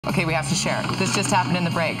Okay, we have to share. This just happened in the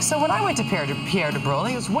break. So when I went to Pierre de Broglie,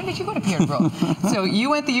 he goes, when did you go to Pierre de Broglie? So you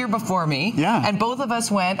went the year before me. Yeah. And both of us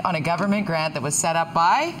went on a government grant that was set up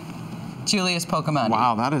by Julius Pocamandi.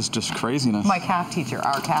 Wow, that is just craziness. My calf teacher,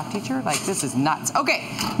 our calf teacher. Like, this is nuts. Okay,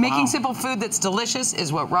 making simple food that's delicious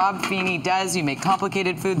is what Rob Feenie does. You make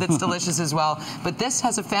complicated food that's delicious as well. But this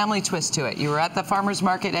has a family twist to it. You were at the farmer's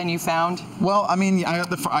market and you found? Well, I mean, I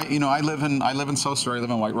live in South Surrey. I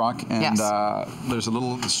live in White Rock, and there's a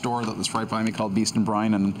little store that's right by me called Beast and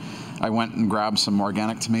Brine, and I went and grabbed some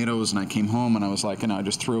organic tomatoes, and I came home and I was like, I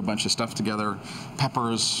just threw a bunch of stuff together: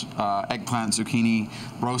 peppers, eggplant, zucchini,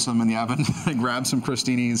 roast them in the oven. I grabbed some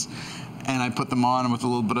crostinis, and I put them on with a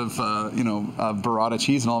little bit of, burrata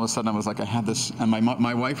cheese, and all of a sudden I was like, I had this, and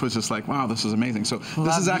my wife was just like, wow, this is amazing. So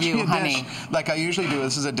this is actually a dish, like I usually do.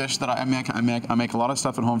 This is a dish that I make a lot of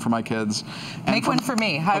stuff at home for my kids. And make one for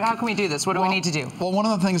me. How can we do this? What do we need to do? Well, one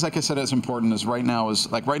of the things, like I said, is important is right now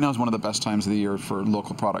is one of the best times of the year for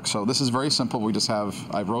local products. So this is very simple. We just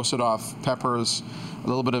I've roasted off peppers, a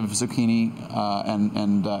little bit of zucchini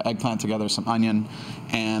and eggplant together, some onion.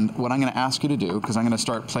 And what I'm going to ask you to do, because I'm going to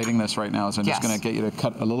start plating this right now, is I'm just going to get you to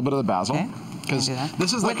cut a little bit of the basil. Because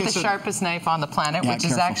this is with the sharpest knife on the planet, which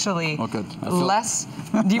is actually less.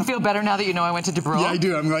 Do you feel better now that you know I went to de Broglie? Yeah, I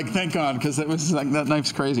do. I'm like, thank God, because that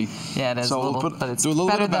knife's crazy. Yeah, it is. So but it's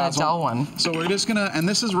better than a dull one. So we're just gonna, and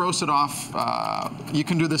this is roasted off. You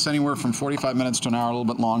can do this anywhere from 45 minutes to an hour, a little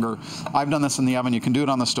bit longer. I've done this in the oven. You can do it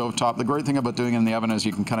on the stove top. The great thing about doing it in the oven is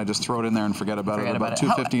you can kind of just throw it in there and forget about it. About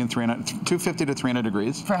 250 to 300 degrees.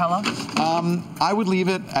 For how long? I would leave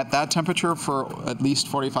it at that temperature for at least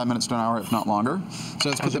 45 minutes to an hour, if not longer. So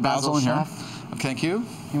let's put the basil in here. Thank you.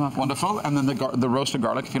 You're welcome. Wonderful. And then the roasted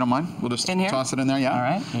garlic, if you don't mind. We'll just toss it in there, yeah. All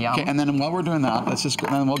right. Yum. Okay, and then while we're doing that,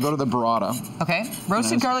 then we'll go to the burrata. Okay.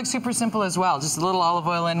 Roasted garlic, super simple as well. Just a little olive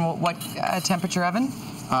oil in what temperature oven?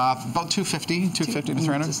 About 250 to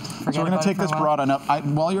 300. So we're going to take this burrata. Now,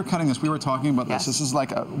 while you're cutting this, we were talking about this. This is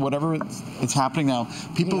like whatever it's happening now.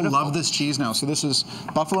 People love this cheese now. So this is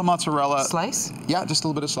buffalo mozzarella. Slice? Yeah, just a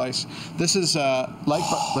little bit of slice. This is look at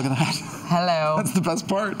that. Hello. That's the best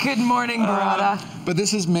part. Good morning, burrata. But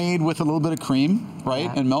this is made with a little bit of cream, right,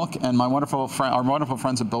 and milk. And our wonderful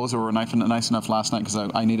friends at Boza were nice enough last night, because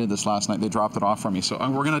I needed this last night. They dropped it off for me. So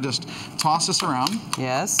we're going to just toss this around.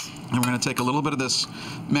 Yes. And we're going to take a little bit of this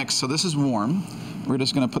mix. So this is warm. We're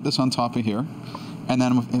just going to put this on top of here. And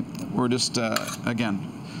then we're just, again,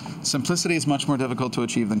 simplicity is much more difficult to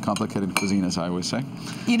achieve than complicated cuisine, as I always say.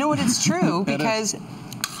 You know what, it's true, because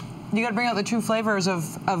you got to bring out the true flavors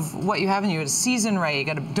of what you have in you. It's seasoned right. You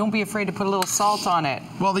got to, don't be afraid to put a little salt on it.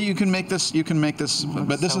 Well, you can make this,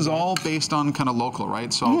 but this is all based on kind of local,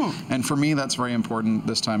 right? So, and for me, that's very important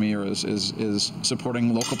this time of year is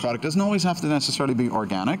supporting local product. It doesn't always have to necessarily be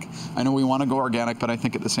organic. I know we want to go organic, but I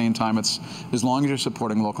think at the same time, it's as long as you're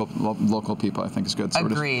supporting local people, I think it's good. So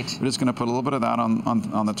Agreed. We're just going to put a little bit of that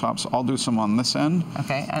on the top. So I'll do some on this end.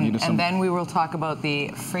 Okay, and then we will talk about the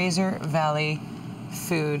Fraser Valley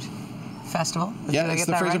Food Festival. Yeah, it's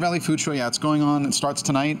the Fraser Valley Food Show. Yeah, it's going on. It starts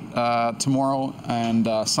tonight, tomorrow, and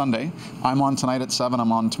Sunday. I'm on tonight at 7.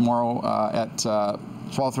 I'm on tomorrow at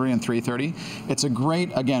 12:30 and 3:30. It's a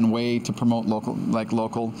great, again, way to promote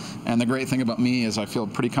local. And the great thing about me is I feel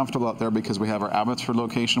pretty comfortable out there, because we have our Abbotsford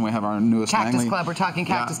location. We have our newest Cactus Club. We're talking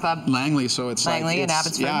Cactus Club. Langley. So it's Langley and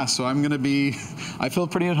Abbotsford. Yeah. So I'm going to be. I feel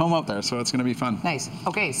pretty at home out there. So it's going to be fun. Nice.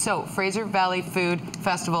 Okay. So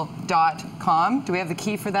FraserValleyFoodFestival.com. Do we have the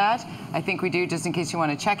key for that? I think we do, just in case you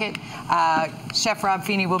want to check it. Chef Rob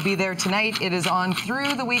Feenie will be there tonight. It is on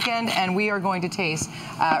through the weekend, and we are going to taste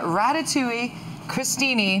ratatouille,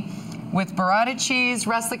 crostini with burrata cheese,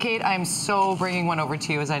 rusticate. I'm so bringing one over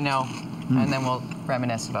to you, as I know, and then we'll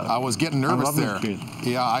reminisce about it. I was getting nervous there.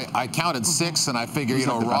 Yeah, I counted 6, and I figured,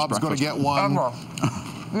 Rob's going to get one.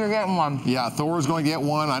 You're getting one. Yeah, Thor's going to get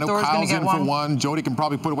one. I know Kyle's in for one. Jody can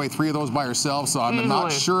probably put away 3 of those by herself, so I'm not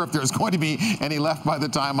sure if there's going to be any left by the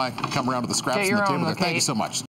time I come around to the scraps on the table there. Thank you so much.